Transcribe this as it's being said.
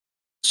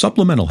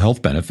Supplemental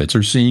health benefits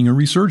are seeing a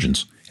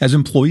resurgence as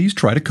employees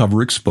try to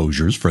cover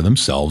exposures for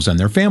themselves and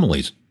their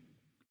families.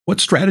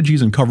 What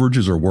strategies and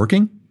coverages are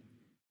working?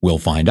 We'll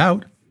find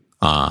out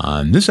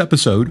on this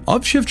episode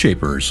of Shift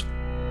Shapers.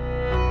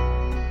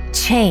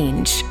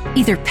 Change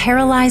either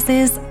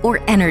paralyzes or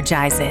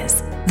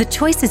energizes. The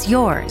choice is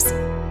yours.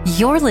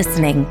 You're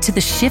listening to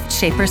the Shift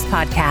Shapers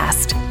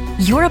podcast.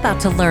 You're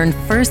about to learn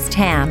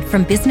firsthand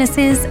from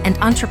businesses and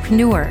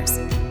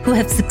entrepreneurs who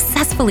have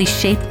successfully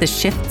shaped the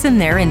shifts in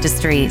their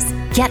industries.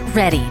 Get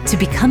ready to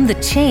become the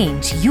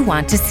change you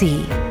want to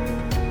see.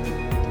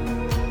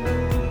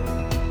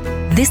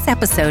 This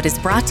episode is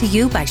brought to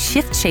you by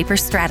Shift Shaper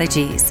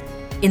Strategies.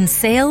 In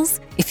sales,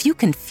 if you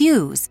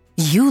confuse,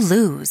 you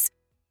lose.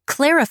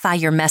 Clarify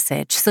your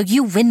message so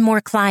you win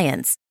more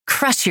clients,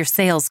 crush your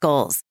sales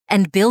goals,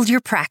 and build your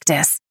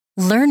practice.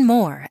 Learn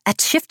more at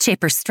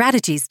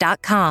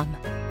shiftshaperstrategies.com.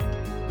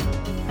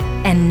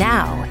 And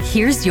now,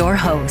 here's your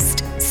host,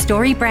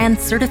 StoryBrand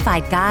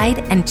Certified Guide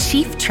and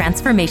Chief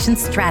Transformation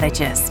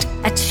Strategist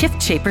at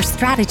Shift Shaper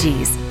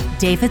Strategies,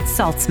 David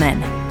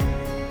Saltzman.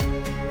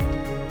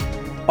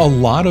 A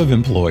lot of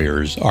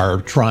employers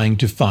are trying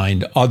to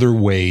find other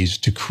ways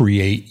to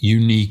create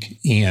unique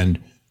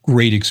and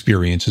great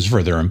experiences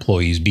for their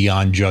employees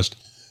beyond just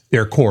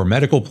their core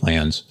medical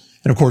plans.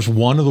 And of course,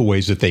 one of the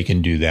ways that they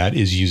can do that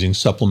is using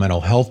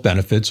supplemental health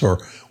benefits, or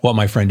what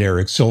my friend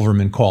Eric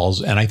Silverman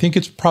calls, and I think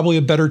it's probably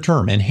a better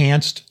term,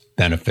 enhanced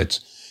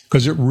benefits,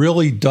 because it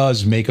really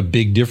does make a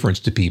big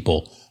difference to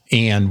people.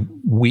 And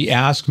we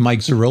asked Mike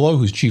Zarrillo,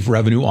 who's Chief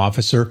Revenue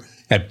Officer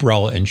at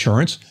Brella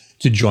Insurance,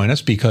 to join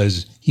us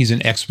because he's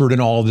an expert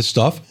in all of this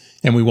stuff.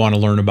 And we want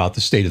to learn about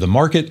the state of the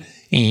market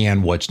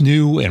and what's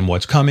new and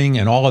what's coming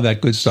and all of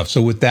that good stuff.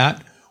 So with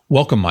that,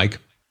 welcome, Mike.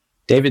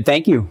 David,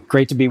 thank you.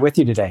 Great to be with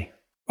you today.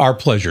 Our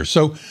pleasure.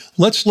 So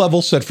let's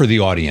level set for the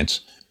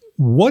audience.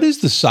 What is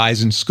the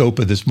size and scope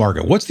of this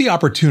market? What's the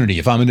opportunity?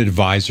 If I'm an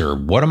advisor,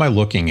 what am I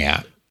looking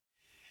at?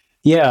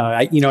 Yeah,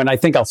 and I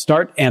think I'll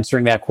start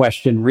answering that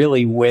question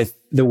really with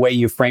the way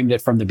you framed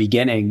it from the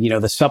beginning.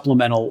 The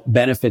supplemental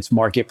benefits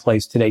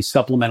marketplace today,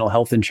 supplemental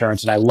health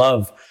insurance, and I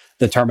love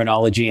the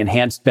terminology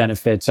enhanced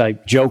benefits. I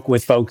joke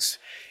with folks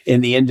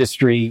in the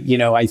industry,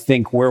 I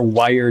think we're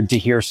wired to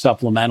hear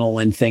supplemental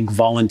and think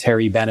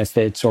voluntary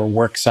benefits or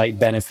worksite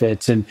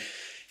benefits. And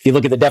if you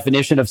look at the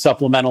definition of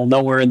supplemental,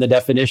 nowhere in the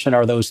definition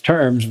are those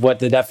terms. What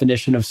the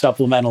definition of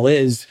supplemental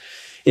is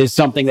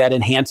something that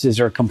enhances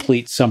or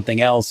completes something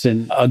else.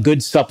 And a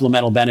good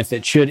supplemental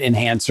benefit should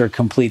enhance or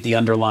complete the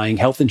underlying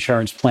health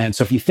insurance plan.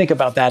 So if you think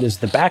about that as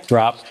the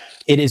backdrop,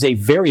 it is a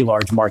very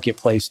large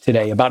marketplace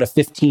today, about a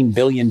 $15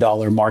 billion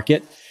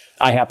market.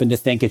 I happen to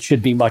think it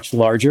should be much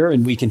larger,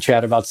 and we can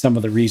chat about some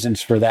of the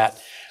reasons for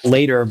that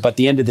later. But at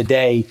the end of the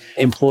day,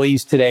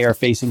 employees today are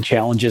facing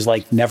challenges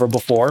like never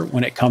before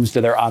when it comes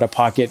to their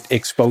out-of-pocket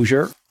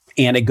exposure.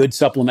 And a good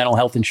supplemental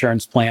health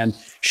insurance plan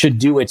should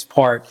do its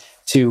part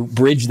to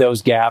bridge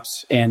those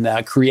gaps and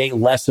create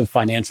less of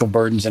financial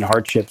burdens and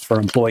hardships for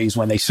employees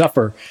when they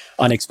suffer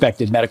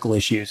unexpected medical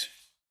issues.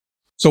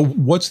 So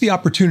what's the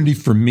opportunity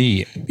for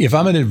me? If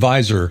I'm an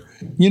advisor,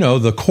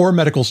 the core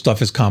medical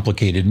stuff is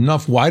complicated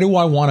enough. Why do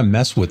I want to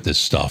mess with this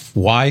stuff?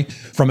 Why,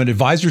 from an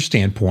advisor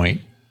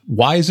standpoint,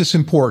 why is this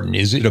important?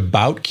 Is it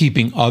about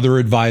keeping other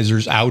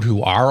advisors out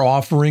who are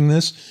offering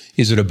this?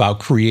 Is it about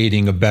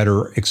creating a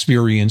better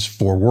experience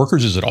for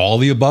workers? Is it all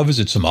the above? Is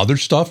it some other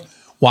stuff?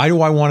 Why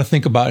do I want to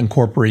think about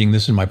incorporating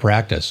this in my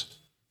practice?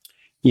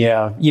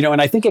 Yeah,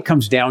 and I think it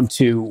comes down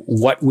to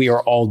what we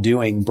are all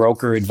doing,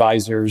 broker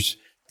advisors,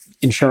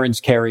 insurance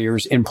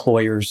carriers,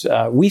 employers.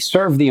 We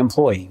serve the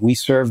employee. We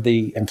serve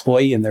the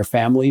employee and their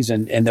families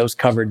and those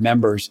covered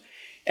members.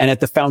 And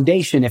at the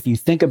foundation, if you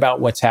think about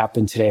what's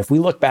happened today, if we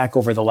look back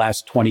over the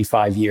last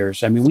 25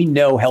 years, we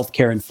know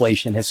healthcare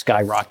inflation has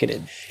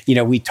skyrocketed.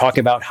 We talk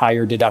about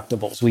higher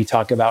deductibles. We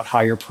talk about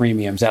higher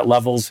premiums at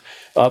levels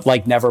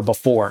like never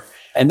before.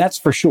 And that's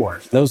for sure.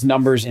 Those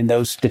numbers and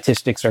those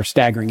statistics are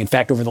staggering. In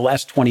fact, over the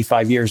last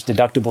 25 years,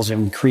 deductibles have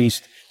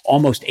increased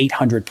almost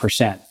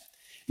 800%.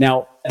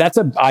 Now, that's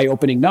an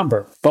eye-opening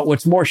number. But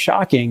what's more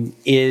shocking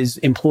is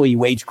employee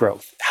wage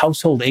growth.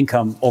 Household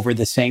income over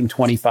the same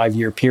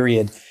 25-year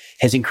period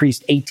has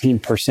increased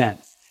 18%.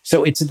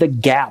 So it's the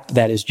gap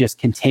that is just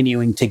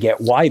continuing to get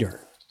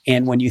wider.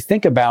 And when you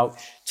think about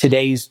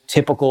today's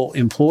typical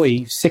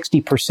employee,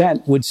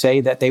 60% would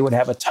say that they would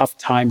have a tough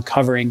time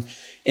covering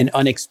an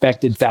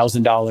unexpected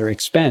 $1,000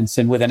 expense.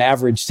 And with an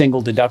average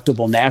single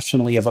deductible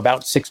nationally of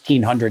about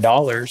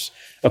 $1,600,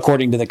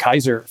 according to the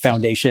Kaiser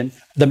Foundation,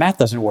 the math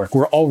doesn't work.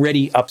 We're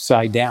already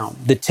upside down.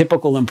 The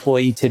typical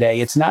employee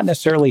today, it's not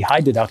necessarily high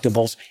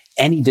deductibles.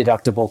 Any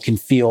deductible can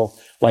feel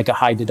like a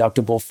high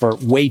deductible for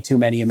way too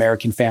many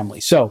American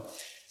families. So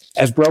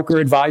as broker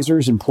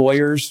advisors,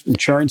 employers,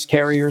 insurance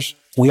carriers,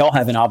 we all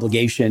have an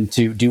obligation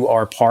to do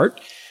our part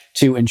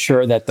to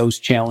ensure that those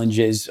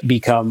challenges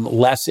become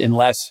less and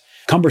less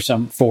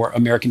cumbersome for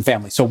American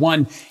families. So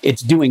one,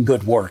 it's doing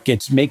good work.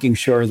 It's making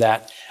sure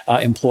that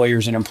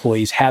employers and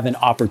employees have an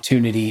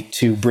opportunity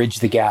to bridge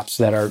the gaps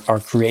that are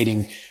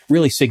creating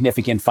really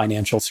significant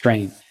financial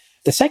strain.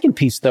 The second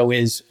piece, though,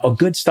 is a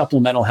good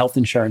supplemental health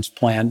insurance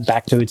plan,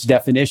 back to its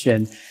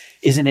definition,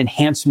 is an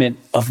enhancement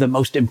of the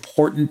most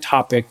important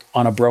topic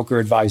on a broker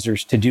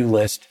advisor's to-do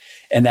list,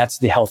 and that's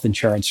the health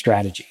insurance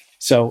strategy.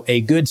 So a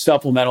good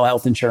supplemental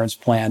health insurance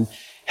plan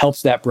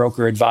helps that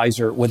broker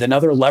advisor with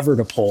another lever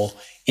to pull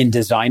in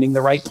designing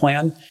the right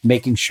plan,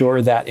 making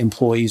sure that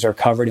employees are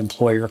covered,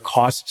 employer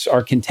costs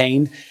are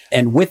contained.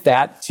 And with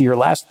that, to your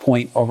last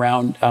point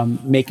around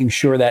making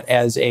sure that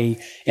as an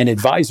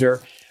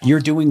advisor, you're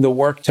doing the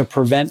work to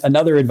prevent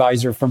another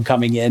advisor from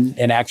coming in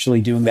and actually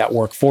doing that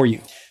work for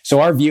you.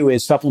 So our view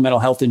is supplemental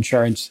health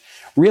insurance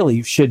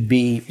really should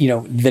be,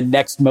 the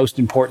next most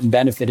important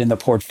benefit in the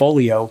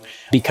portfolio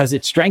because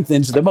it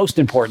strengthens the most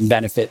important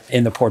benefit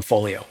in the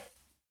portfolio.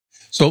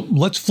 So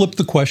let's flip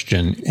the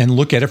question and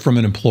look at it from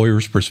an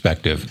employer's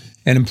perspective.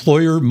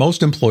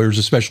 Most employers,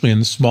 especially in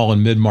the small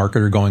and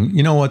mid-market, are going,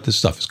 you know what, this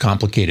stuff is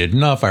complicated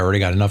enough. I already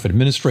got enough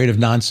administrative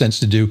nonsense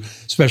to do,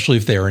 especially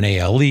if they're an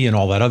ALE and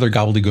all that other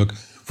gobbledygook.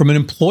 From an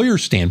employer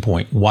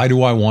standpoint, why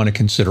do I want to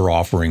consider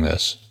offering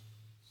this?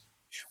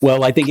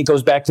 Well, I think it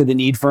goes back to the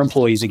need for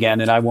employees again,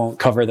 and I won't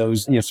cover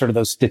those, sort of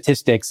those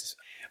statistics.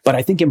 But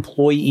I think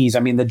employees,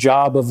 the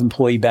job of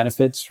employee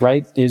benefits,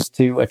 right, is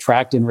to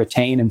attract and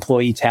retain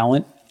employee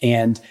talent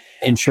and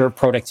ensure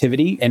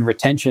productivity and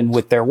retention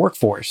with their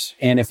workforce.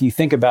 And if you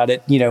think about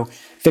it,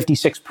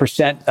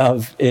 56%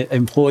 of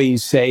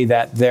employees say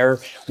that their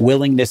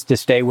willingness to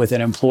stay with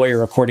an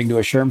employer, according to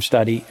a SHRM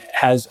study,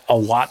 has a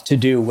lot to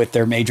do with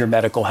their major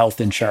medical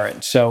health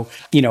insurance. So,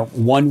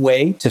 one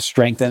way to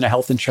strengthen a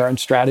health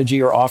insurance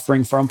strategy or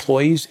offering for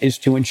employees is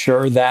to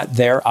ensure that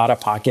their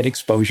out-of-pocket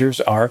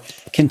exposures are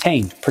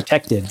contained,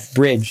 protected,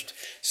 bridged,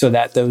 so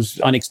that those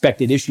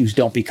unexpected issues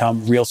don't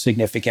become real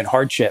significant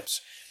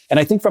hardships. And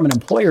I think from an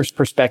employer's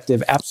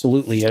perspective,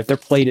 absolutely, their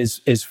plate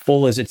is as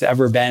full as it's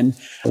ever been,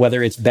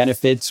 whether it's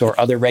benefits or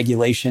other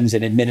regulations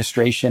and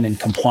administration and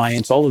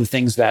compliance, all of the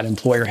things that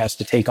employer has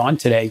to take on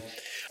today.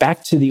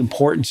 Back to the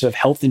importance of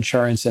health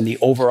insurance and the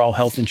overall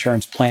health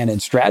insurance plan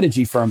and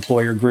strategy for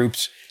employer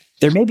groups,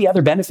 there may be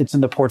other benefits in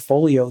the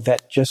portfolio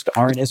that just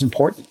aren't as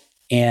important.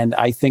 And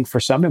I think for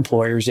some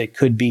employers, it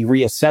could be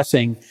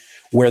reassessing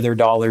where their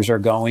dollars are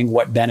going,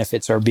 what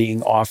benefits are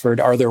being offered.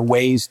 Are there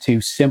ways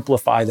to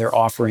simplify their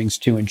offerings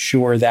to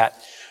ensure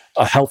that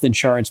a health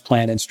insurance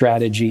plan and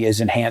strategy is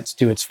enhanced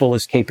to its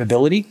fullest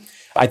capability?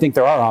 I think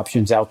there are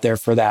options out there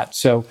for that.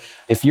 So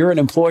if you're an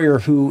employer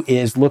who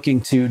is looking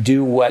to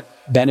do what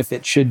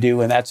benefits should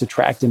do, and that's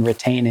attract and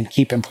retain and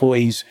keep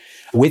employees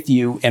with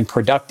you and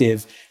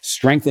productive,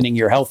 strengthening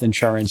your health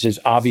insurance is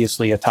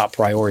obviously a top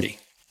priority.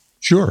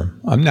 Sure.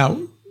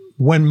 Now,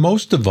 when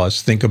most of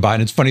us think about,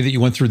 and it's funny that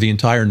you went through the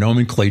entire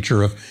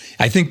nomenclature of,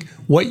 I think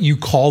what you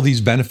call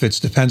these benefits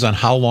depends on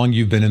how long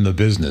you've been in the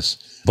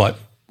business, but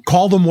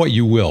call them what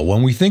you will.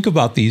 When we think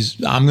about these,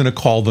 I'm going to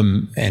call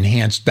them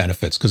enhanced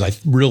benefits because I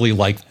really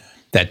like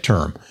that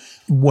term.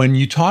 When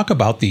you talk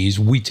about these,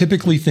 we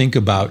typically think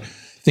about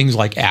things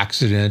like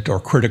accident or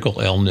critical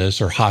illness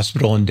or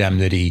hospital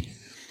indemnity.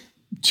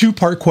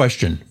 Two-part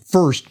question.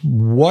 First,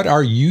 what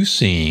are you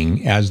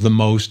seeing as the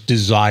most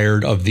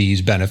desired of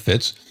these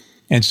benefits?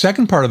 And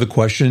second part of the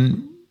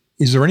question,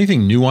 is there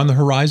anything new on the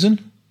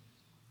horizon?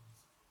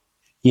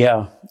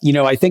 Yeah.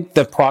 I think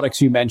the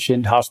products you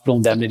mentioned, hospital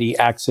indemnity,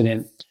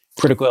 accident,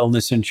 critical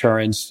illness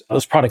insurance,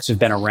 those products have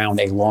been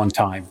around a long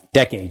time,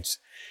 decades.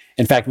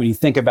 In fact, when you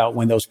think about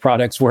when those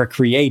products were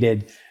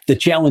created, the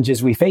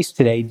challenges we face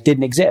today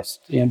didn't exist.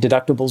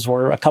 Deductibles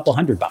were a couple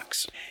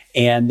 $100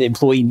 and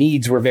employee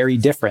needs were very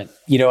different.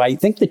 I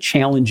think the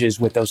challenges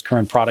with those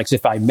current products,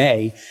 if I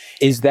may,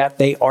 is that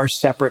they are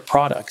separate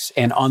products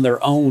and on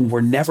their own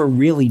were never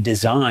really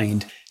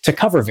designed to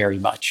cover very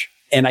much.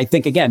 And I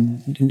think,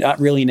 again, not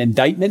really an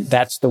indictment.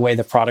 That's the way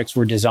the products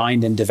were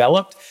designed and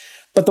developed.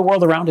 But the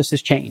world around us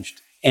has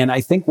changed. And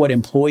I think what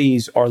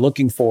employees are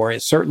looking for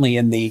is certainly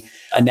in the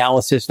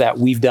analysis that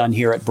we've done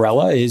here at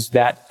Brella is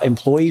that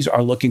employees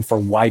are looking for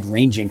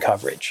wide-ranging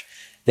coverage.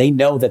 They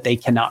know that they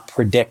cannot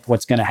predict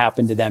what's going to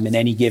happen to them in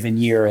any given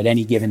year at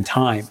any given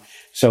time.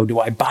 So do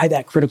I buy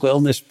that critical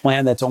illness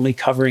plan that's only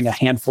covering a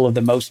handful of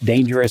the most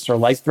dangerous or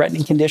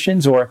life-threatening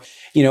conditions? Or,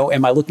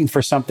 am I looking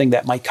for something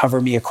that might cover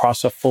me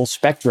across a full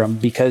spectrum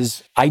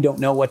because I don't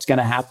know what's going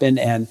to happen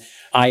and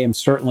I am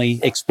certainly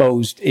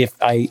exposed if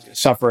I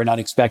suffer an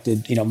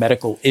unexpected,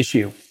 medical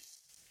issue.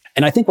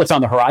 And I think what's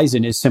on the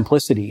horizon is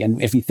simplicity. And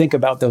if you think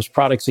about those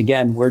products,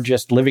 again, we're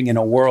just living in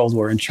a world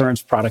where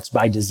insurance products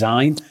by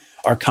design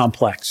are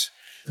complex.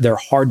 They're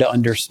hard to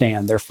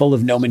understand. They're full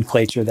of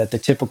nomenclature that the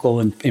typical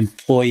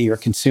employee or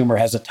consumer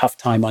has a tough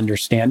time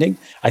understanding.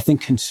 I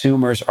think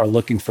consumers are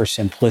looking for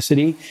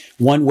simplicity.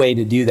 One way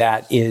to do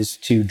that is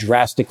to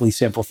drastically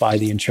simplify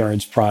the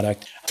insurance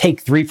product.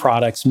 Take 3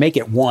 products, make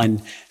it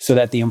one so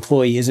that the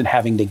employee isn't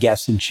having to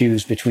guess and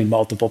choose between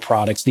multiple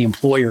products. The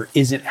employer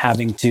isn't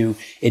having to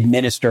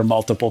administer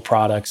multiple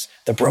products.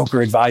 The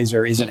broker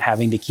advisor isn't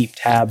having to keep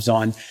tabs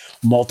on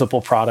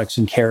multiple products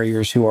and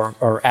carriers who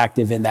are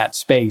active in that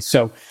space.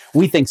 So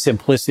we think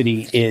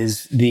simplicity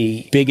is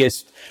the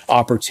biggest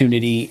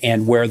opportunity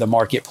and where the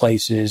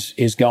marketplace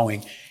is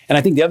going. And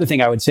I think the other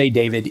thing I would say,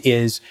 David,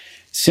 is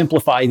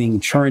simplifying the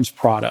insurance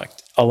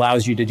product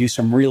allows you to do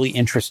some really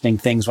interesting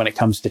things when it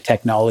comes to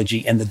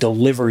technology and the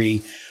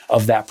delivery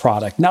of that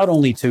product, not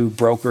only to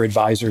broker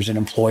advisors and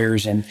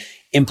employers and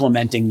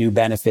implementing new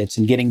benefits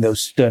and getting those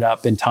stood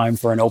up in time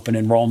for an open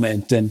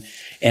enrollment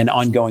and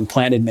ongoing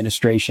plan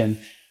administration,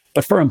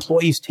 but for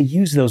employees to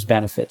use those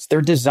benefits.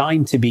 They're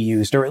designed to be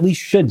used, or at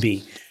least should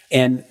be.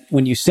 And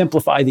when you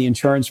simplify the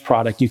insurance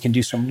product, you can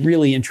do some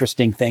really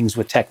interesting things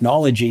with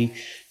technology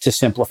to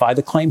simplify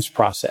the claims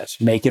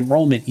process, make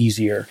enrollment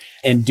easier,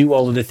 and do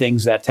all of the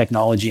things that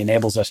technology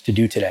enables us to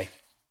do today.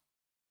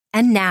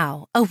 And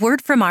now, a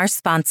word from our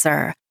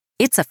sponsor.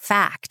 It's a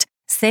fact.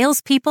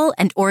 Salespeople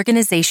and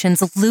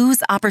organizations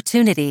lose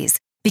opportunities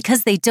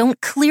because they don't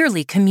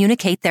clearly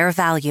communicate their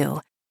value.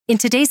 In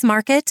today's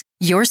market,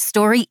 your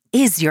story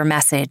is your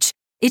message.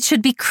 It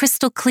should be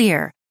crystal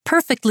clear,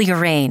 perfectly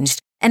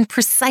arranged, and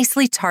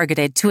precisely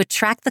targeted to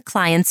attract the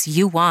clients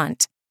you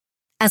want.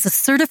 As a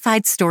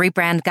certified story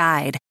brand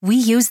guide, we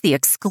use the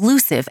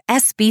exclusive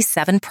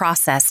SB7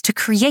 process to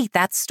create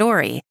that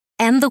story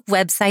and the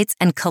websites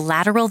and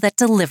collateral that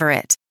deliver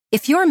it.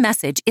 If your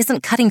message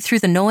isn't cutting through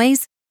the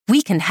noise,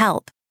 we can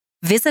help.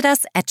 Visit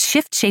us at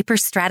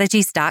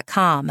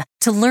shiftshaperstrategies.com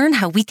to learn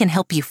how we can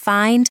help you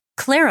find,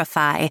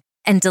 clarify,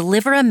 and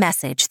deliver a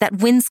message that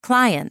wins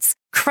clients,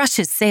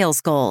 crushes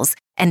sales goals,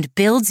 and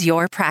builds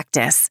your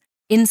practice.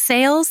 In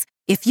sales,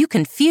 if you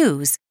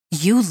confuse,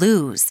 you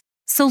lose.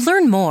 So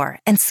learn more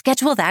and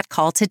schedule that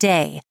call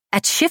today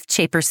at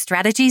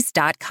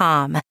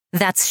shiftshaperstrategies.com.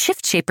 That's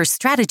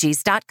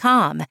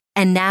shiftshaperstrategies.com.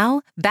 And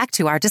now, back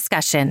to our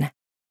discussion.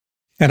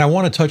 And I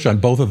want to touch on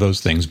both of those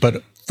things,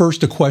 but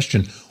first a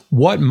question.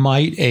 What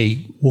might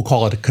we'll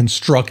call it a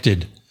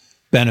constructed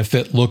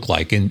benefit look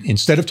like? And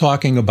instead of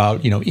talking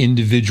about,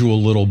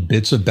 individual little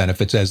bits of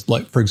benefits as,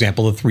 like, for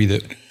example, the three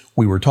that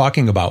we were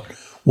talking about,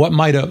 what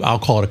might I'll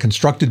call it a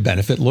constructed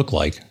benefit look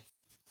like?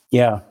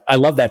 Yeah, I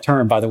love that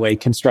term, by the way,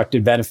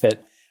 constructed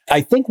benefit.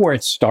 I think where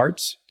it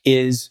starts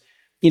is,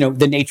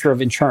 the nature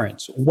of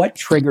insurance. What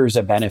triggers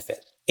a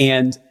benefit?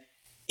 And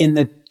in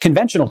the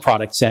conventional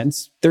product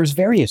sense, there's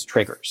various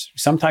triggers.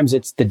 Sometimes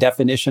it's the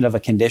definition of a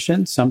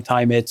condition.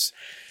 Sometimes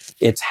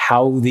it's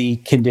how the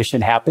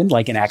condition happened,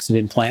 like an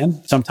accident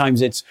plan.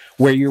 Sometimes it's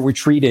where you were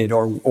treated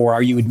or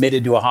are you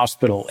admitted to a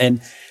hospital?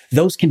 And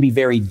those can be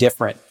very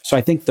different. So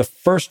I think the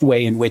first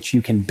way in which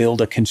you can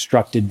build a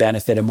constructed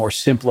benefit, a more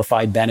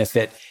simplified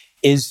benefit,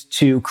 is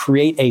to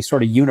create a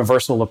sort of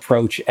universal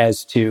approach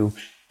as to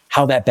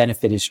how that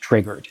benefit is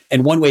triggered.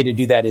 And one way to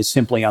do that is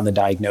simply on the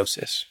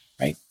diagnosis,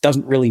 right?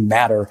 Doesn't really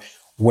matter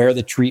where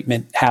the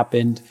treatment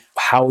happened,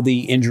 how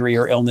the injury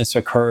or illness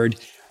occurred,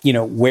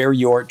 where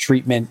your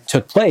treatment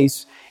took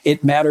place.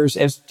 It matters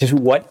as to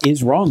what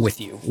is wrong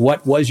with you.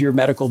 What was your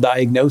medical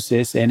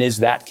diagnosis, and is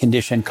that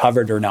condition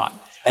covered or not?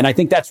 And I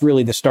think that's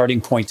really the starting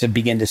point to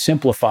begin to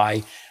simplify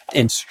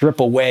and strip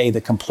away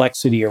the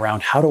complexity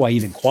around how do I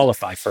even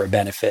qualify for a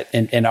benefit?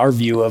 And our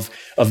view of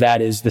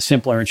that is the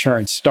simpler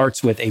insurance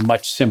starts with a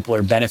much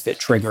simpler benefit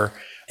trigger.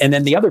 And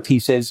then the other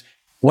piece is,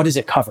 what does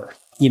it cover?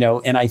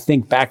 And I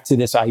think back to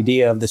this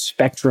idea of the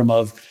spectrum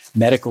of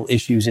medical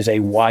issues is a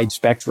wide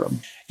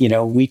spectrum.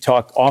 We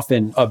talk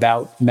often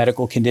about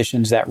medical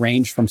conditions that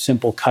range from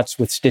simple cuts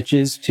with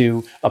stitches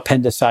to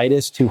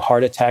appendicitis to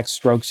heart attacks,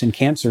 strokes, and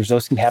cancers.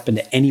 Those can happen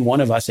to any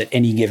one of us at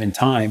any given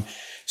time.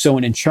 So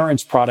an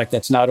insurance product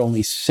that's not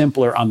only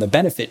simpler on the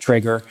benefit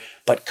trigger,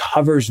 but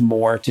covers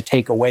more to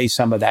take away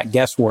some of that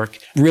guesswork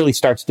really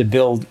starts to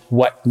build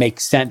what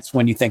makes sense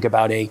when you think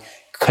about a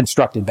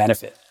constructed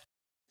benefit.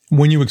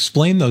 When you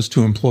explain those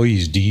to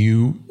employees, do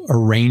you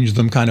arrange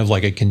them kind of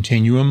like a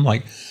continuum?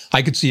 Like,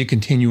 I could see a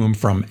continuum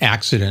from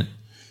accident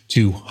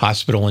to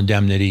hospital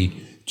indemnity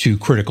to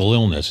critical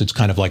illness. It's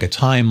kind of like a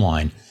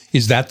timeline.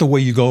 Is that the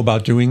way you go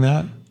about doing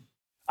that?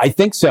 I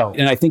think so.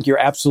 And I think you're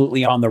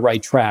absolutely on the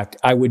right track.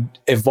 I would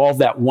evolve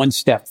that one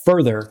step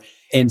further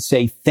and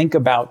say, think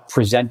about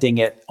presenting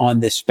it on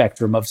this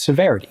spectrum of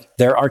severity.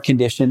 There are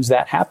conditions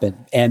that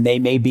happen, and they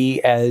may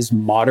be as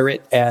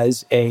moderate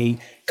as a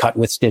cut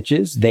with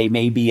stitches. They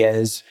may be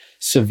as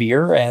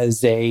severe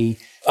as a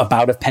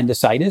bout of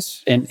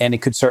appendicitis, and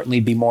it could certainly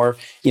be more,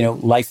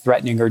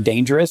 life-threatening or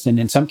dangerous, and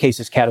in some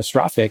cases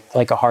catastrophic,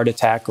 like a heart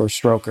attack or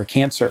stroke or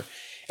cancer.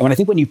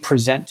 And when you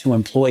present to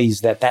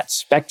employees that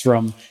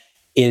spectrum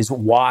is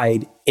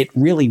wide, it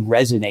really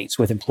resonates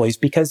with employees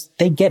because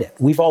they get it.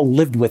 We've all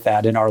lived with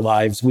that in our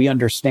lives. We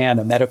understand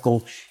a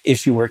medical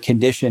issue or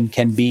condition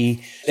can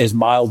be as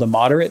mild to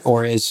moderate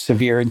or as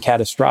severe and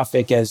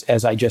catastrophic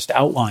as I just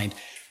outlined.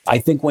 I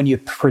think when you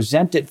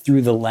present it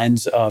through the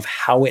lens of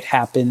how it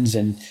happens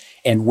and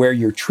where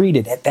you're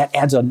treated, that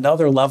adds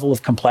another level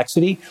of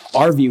complexity.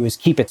 Our view is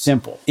keep it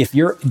simple. If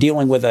you're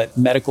dealing with a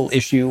medical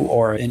issue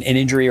or an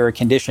injury or a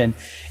condition,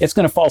 it's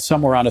going to fall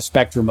somewhere on a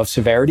spectrum of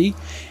severity.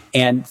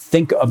 And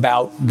think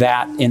about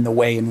that in the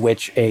way in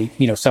which a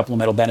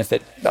supplemental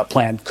benefit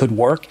plan could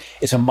work.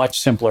 It's a much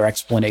simpler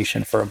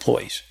explanation for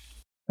employees.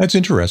 That's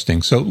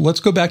interesting. So let's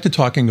go back to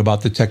talking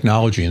about the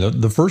technology.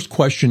 The first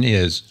question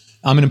is,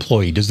 I'm an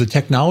employee. Does the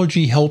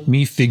technology help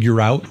me figure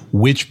out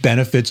which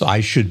benefits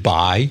I should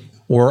buy?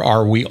 Or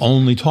are we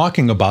only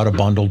talking about a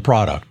bundled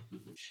product?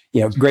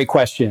 Yeah, great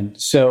question.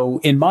 So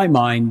in my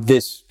mind,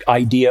 this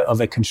idea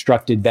of a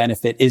constructed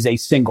benefit is a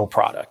single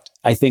product.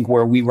 I think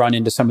where we run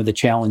into some of the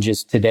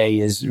challenges today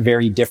is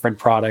very different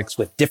products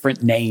with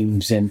different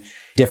names and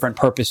different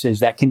purposes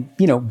that can,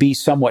 be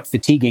somewhat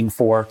fatiguing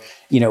for,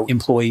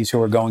 employees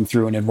who are going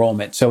through an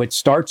enrollment. So it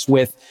starts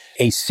with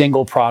a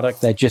single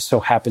product that just so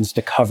happens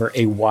to cover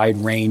a wide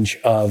range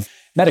of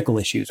medical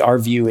issues. Our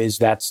view is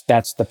that's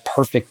the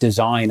perfect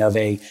design of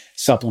a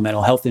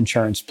supplemental health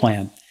insurance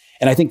plan.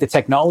 And I think the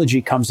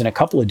technology comes in a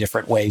couple of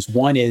different ways.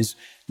 One is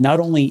not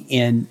only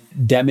in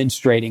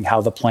demonstrating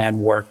how the plan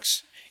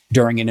works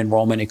during an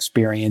enrollment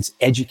experience,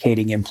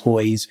 educating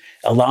employees,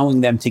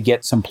 allowing them to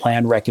get some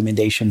plan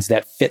recommendations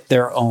that fit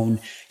their own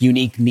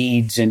unique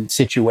needs and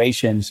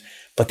situations,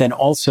 but then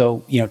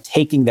also,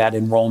 taking that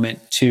enrollment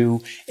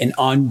to an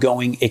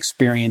ongoing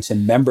experience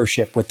and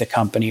membership with the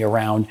company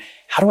around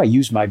how do I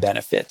use my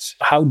benefits?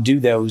 How do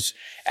those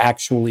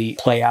actually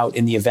play out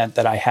in the event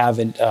that I have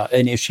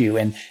an issue,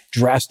 and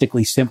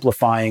drastically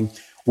simplifying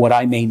what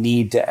I may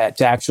need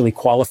to actually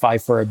qualify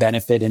for a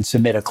benefit and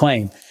submit a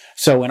claim.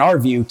 So in our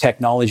view,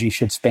 technology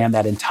should span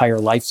that entire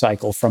life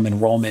cycle from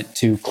enrollment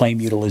to claim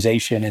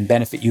utilization and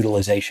benefit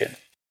utilization.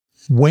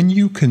 When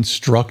you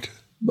construct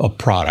a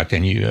product,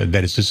 and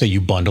that is to say you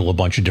bundle a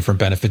bunch of different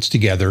benefits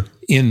together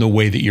in the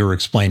way that you're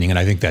explaining, and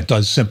I think that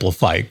does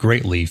simplify it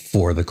greatly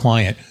for the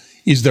client,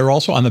 is there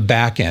also on the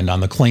back end, on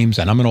the claims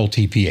end, I'm an old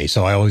TPA,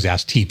 so I always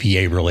ask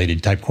TPA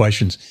related type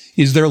questions.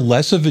 Is there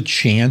less of a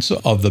chance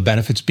of the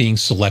benefits being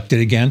selected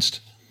against?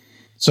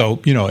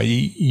 So,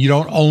 you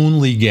don't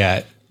only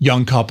get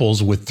young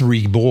couples with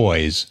 3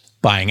 boys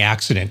buying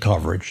accident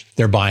coverage.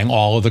 They're buying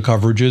all of the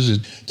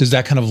coverages. Does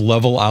that kind of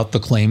level out the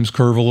claims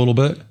curve a little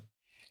bit?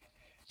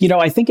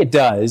 I think it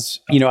does.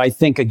 I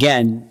think,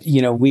 again,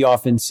 we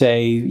often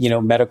say,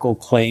 medical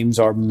claims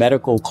are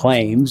medical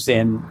claims.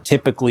 And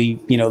typically,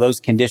 those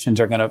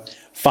conditions are going to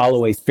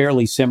follow a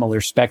fairly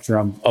similar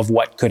spectrum of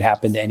what could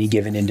happen to any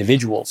given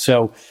individual.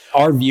 So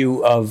our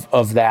view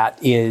of that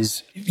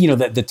is,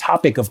 that the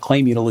topic of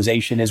claim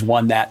utilization is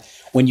one that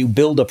when you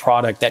build a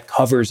product that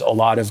covers a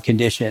lot of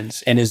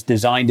conditions and is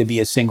designed to be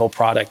a single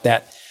product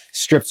that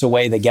strips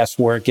away the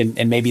guesswork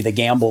and maybe the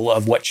gamble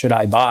of what should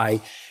I buy,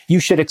 you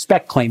should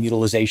expect claim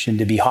utilization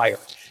to be higher.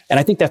 And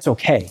I think that's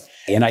okay.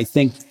 And I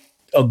think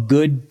a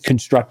good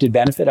constructed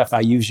benefit, if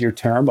I use your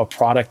term, a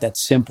product that's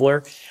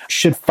simpler,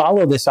 should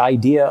follow this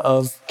idea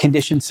of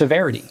condition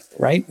severity,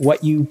 right?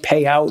 What you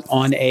pay out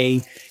on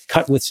a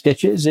cut with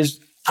stitches is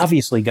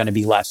obviously going to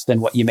be less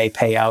than what you may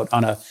pay out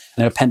on an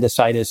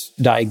appendicitis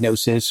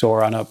diagnosis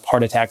or on a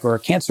heart attack or a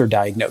cancer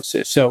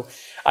diagnosis. So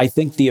I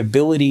think the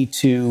ability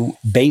to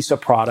base a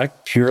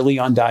product purely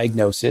on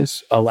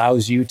diagnosis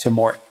allows you to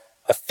more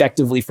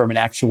effectively, from an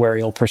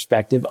actuarial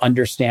perspective,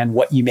 understand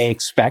what you may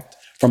expect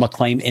from a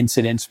claim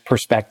incidence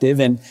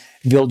perspective and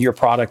build your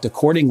product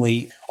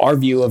accordingly. Our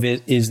view of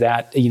it is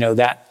that,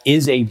 that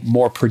is a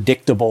more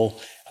predictable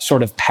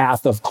sort of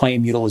path of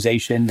claim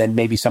utilization than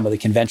maybe some of the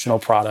conventional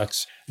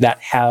products that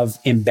have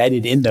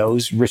embedded in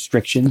those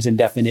restrictions and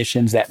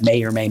definitions that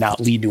may or may not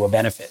lead to a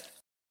benefit.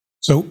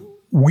 So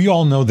we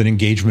all know that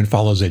engagement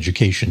follows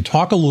education.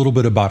 Talk a little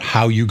bit about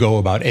how you go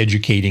about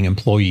educating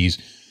employees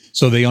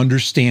so they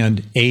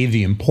understand, A,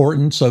 the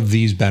importance of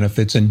these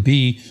benefits, and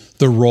B,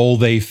 the role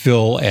they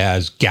fill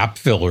as gap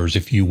fillers,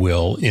 if you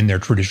will, in their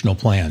traditional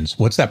plans.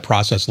 What's that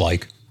process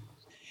like?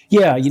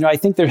 Yeah, I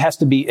think it has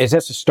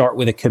to start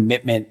with a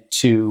commitment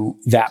to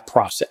that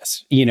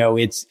process.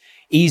 It's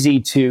easy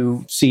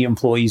to see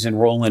employees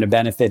enroll in a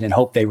benefit and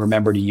hope they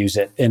remember to use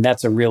it. And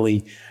that's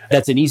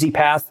an easy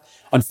path.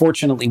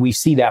 Unfortunately, we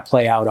see that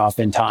play out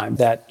oftentimes,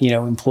 that,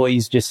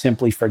 employees just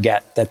simply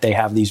forget that they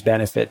have these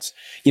benefits.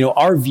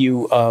 Our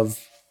view of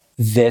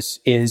this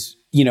is,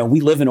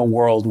 we live in a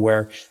world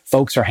where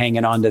folks are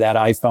hanging on to that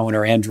iPhone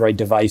or Android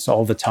device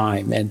all the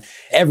time. And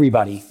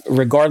everybody,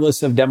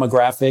 regardless of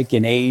demographic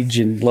and age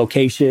and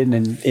location,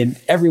 and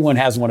everyone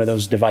has one of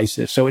those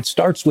devices. So it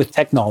starts with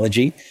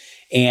technology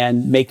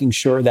and making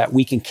sure that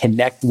we can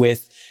connect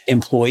with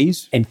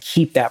employees and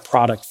keep that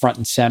product front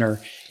and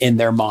center in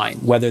their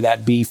mind, whether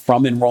that be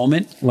from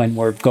enrollment when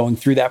we're going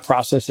through that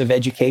process of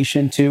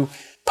education to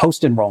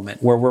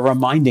post-enrollment, where we're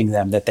reminding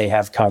them that they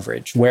have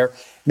coverage, where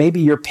maybe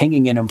you're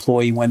pinging an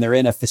employee when they're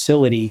in a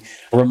facility,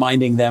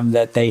 reminding them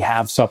that they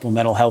have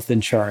supplemental health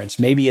insurance.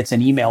 Maybe it's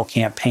an email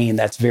campaign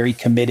that's very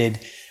committed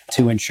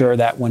to ensure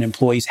that when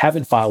employees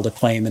haven't filed a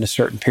claim in a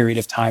certain period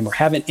of time or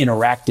haven't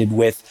interacted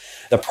with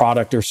the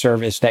product or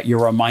service, that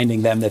you're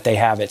reminding them that they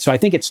have it. So I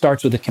think it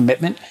starts with a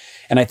commitment,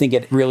 and I think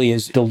it really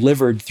is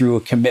delivered through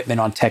a commitment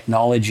on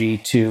technology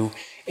to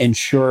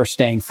ensure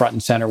staying front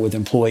and center with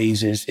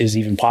employees is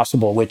even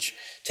possible, which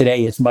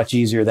today is much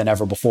easier than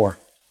ever before.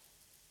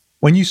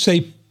 When you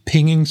say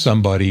pinging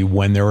somebody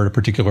when they're at a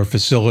particular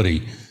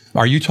facility,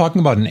 are you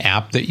talking about an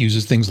app that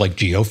uses things like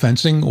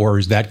geofencing, or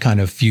is that kind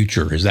of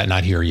future? Is that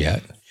not here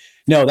yet?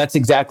 No, that's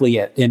exactly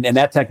it. And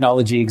that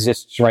technology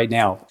exists right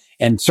now.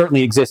 and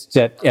certainly exists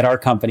at our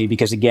company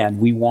because, again,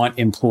 we want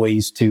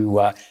employees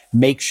to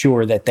make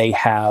sure that they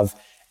have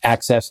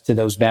access to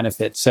those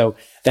benefits. So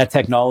that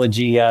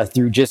technology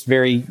through just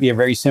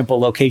very simple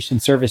location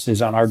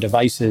services on our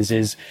devices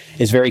is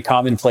very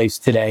commonplace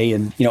today.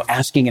 And,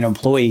 asking an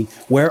employee,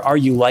 where are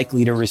you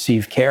likely to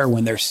receive care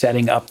when they're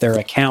setting up their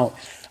account,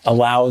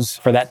 allows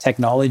for that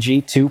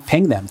technology to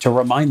ping them, to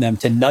remind them,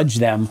 to nudge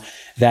them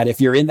that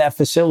if you're in that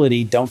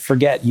facility, don't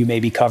forget you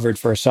may be covered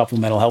for a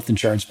supplemental health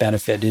insurance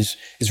benefit is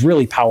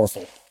really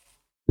powerful.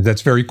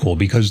 That's very cool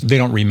because they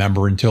don't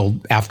remember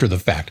until after the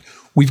fact.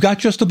 We've got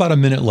just about a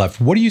minute left.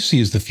 What do you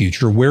see as the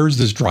future? Where is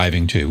this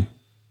driving to?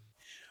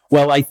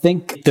 Well, I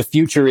think the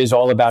future is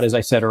all about, as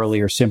I said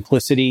earlier,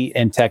 simplicity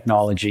and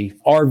technology.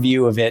 Our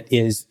view of it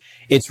is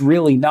it's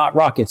really not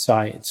rocket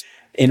science.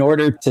 In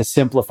order to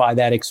simplify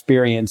that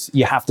experience,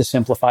 you have to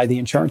simplify the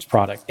insurance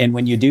product. And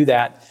when you do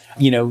that,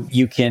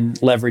 you can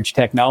leverage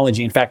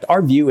technology. In fact,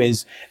 our view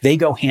is they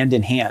go hand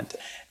in hand.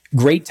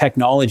 Great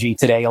technology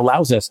today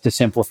allows us to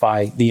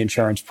simplify the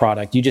insurance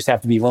product. You just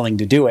have to be willing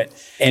to do it.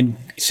 And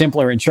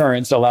simpler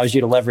insurance allows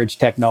you to leverage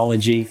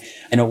technology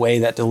in a way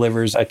that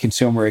delivers a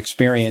consumer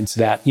experience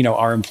that,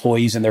 our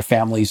employees and their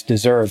families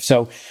deserve.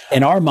 So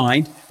in our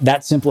mind,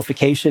 that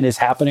simplification is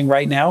happening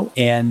right now.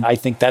 And I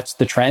think that's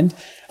the trend.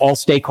 All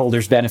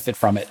stakeholders benefit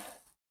from it.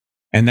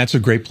 And that's a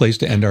great place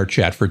to end our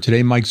chat for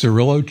today. Mike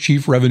Zarrillo,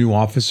 Chief Revenue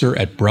Officer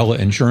at Brella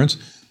Insurance.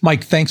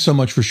 Mike, thanks so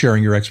much for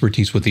sharing your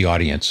expertise with the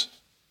audience.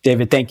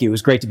 David, thank you. It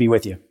was great to be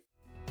with you.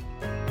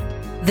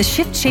 The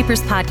Shift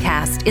Shapers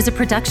podcast is a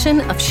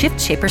production of Shift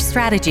Shaper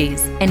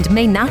Strategies and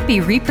may not be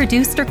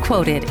reproduced or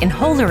quoted in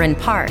whole or in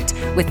part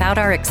without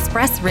our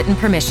express written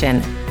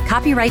permission.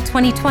 Copyright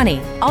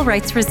 2020, all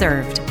rights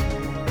reserved.